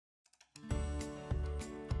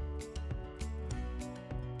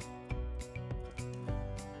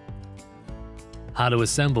How to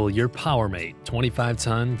assemble your Powermate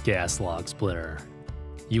 25-ton gas log splitter.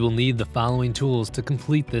 You will need the following tools to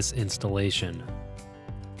complete this installation.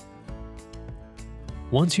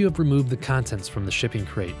 Once you have removed the contents from the shipping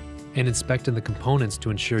crate and inspected the components to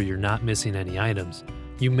ensure you're not missing any items,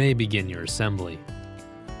 you may begin your assembly.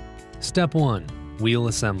 Step 1. Wheel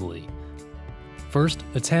assembly. First,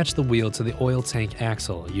 attach the wheel to the oil tank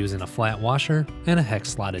axle using a flat washer and a hex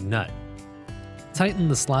slotted nut. Tighten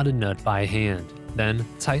the slotted nut by hand, then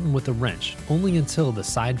tighten with a wrench only until the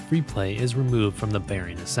side free play is removed from the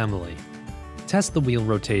bearing assembly. Test the wheel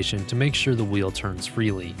rotation to make sure the wheel turns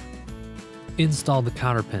freely. Install the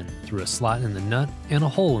cotter pin through a slot in the nut and a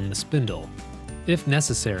hole in the spindle. If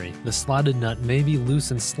necessary, the slotted nut may be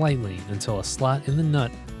loosened slightly until a slot in the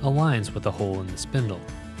nut aligns with the hole in the spindle.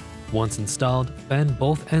 Once installed, bend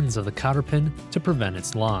both ends of the cotter pin to prevent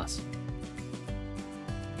its loss.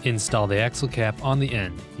 Install the axle cap on the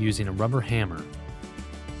end using a rubber hammer.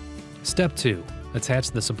 Step 2. Attach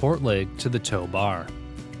the support leg to the tow bar.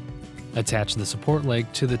 Attach the support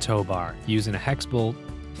leg to the tow bar using a hex bolt,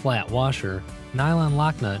 flat washer, nylon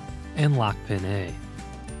lock nut, and lock pin A.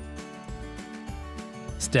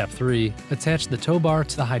 Step 3. Attach the tow bar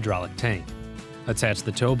to the hydraulic tank. Attach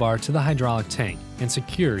the tow bar to the hydraulic tank and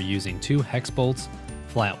secure using 2 hex bolts,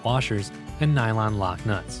 flat washers, and nylon lock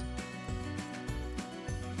nuts.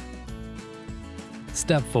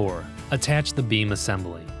 Step 4. Attach the beam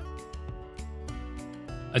assembly.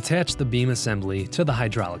 Attach the beam assembly to the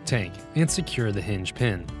hydraulic tank and secure the hinge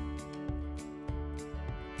pin.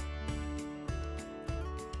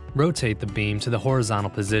 Rotate the beam to the horizontal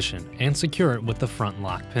position and secure it with the front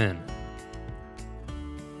lock pin.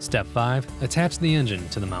 Step 5. Attach the engine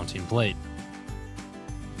to the mounting plate.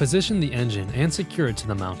 Position the engine and secure it to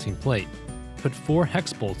the mounting plate. Put 4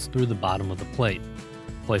 hex bolts through the bottom of the plate.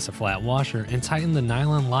 Place a flat washer and tighten the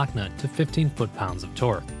nylon lock nut to 15 foot-pounds of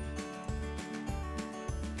torque.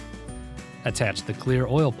 Attach the clear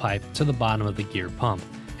oil pipe to the bottom of the gear pump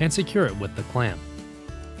and secure it with the clamp.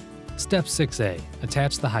 Step 6A.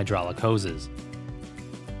 Attach the hydraulic hoses.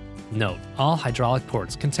 Note, all hydraulic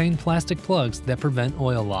ports contain plastic plugs that prevent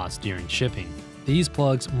oil loss during shipping. These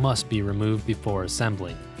plugs must be removed before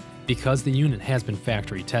assembly. Because the unit has been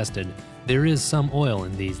factory tested, there is some oil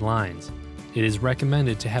in these lines. It is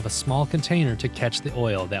recommended to have a small container to catch the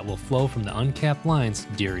oil that will flow from the uncapped lines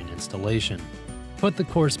during installation. Put the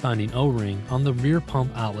corresponding O-ring on the rear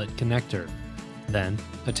pump outlet connector. Then,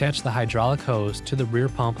 attach the hydraulic hose to the rear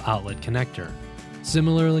pump outlet connector.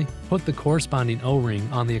 Similarly, put the corresponding O-ring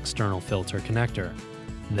on the external filter connector.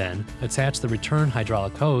 Then, attach the return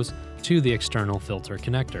hydraulic hose to the external filter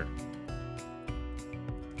connector.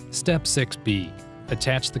 Step 6B.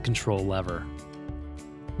 Attach the control lever.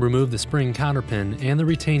 Remove the spring cotter pin and the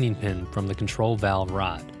retaining pin from the control valve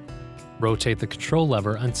rod. Rotate the control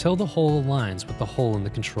lever until the hole aligns with the hole in the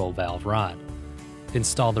control valve rod.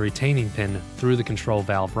 Install the retaining pin through the control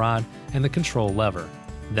valve rod and the control lever.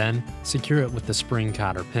 Then, secure it with the spring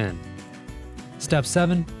cotter pin. Step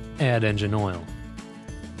 7. Add engine oil.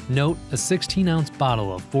 Note, a 16-ounce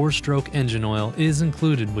bottle of 4-stroke engine oil is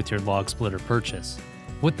included with your log splitter purchase.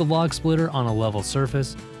 With the log splitter on a level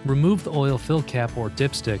surface, remove the oil fill cap or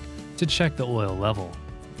dipstick to check the oil level.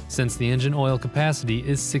 Since the engine oil capacity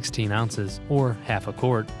is 16 ounces, or half a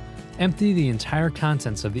quart, empty the entire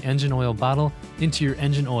contents of the engine oil bottle into your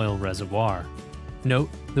engine oil reservoir. Note,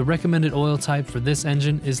 the recommended oil type for this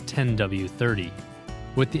engine is 10W30.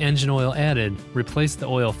 With the engine oil added, replace the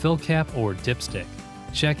oil fill cap or dipstick.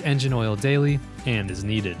 Check engine oil daily and as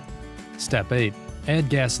needed. Step 8. Add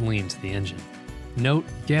gasoline to the engine. Note,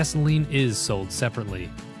 gasoline is sold separately.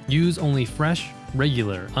 Use only fresh,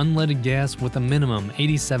 regular, unleaded gas with a minimum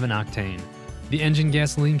 87 octane. The engine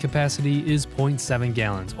gasoline capacity is 0.7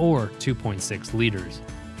 gallons or 2.6 liters.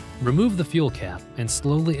 Remove the fuel cap and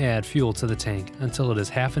slowly add fuel to the tank until it is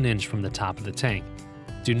half an inch from the top of the tank.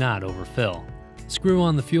 Do not overfill. Screw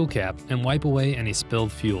on the fuel cap and wipe away any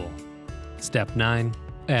spilled fuel. Step 9.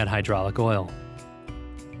 Add hydraulic oil.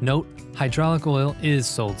 Note, hydraulic oil is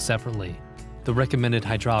sold separately. The recommended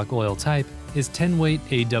hydraulic oil type is 10-weight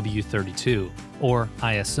AW32 or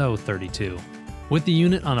ISO 32. With the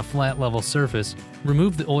unit on a flat level surface,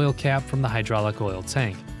 remove the oil cap from the hydraulic oil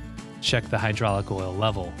tank. Check the hydraulic oil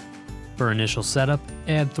level. For initial setup,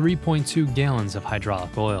 add 3.2 gallons of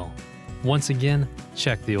hydraulic oil. Once again,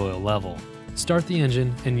 check the oil level. Start the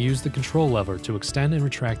engine and use the control lever to extend and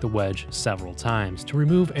retract the wedge several times to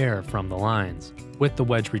remove air from the lines. With the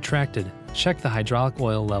wedge retracted, check the hydraulic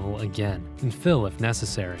oil level again and fill if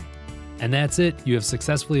necessary. And that's it, you have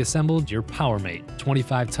successfully assembled your Powermate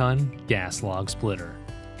 25-ton gas log splitter.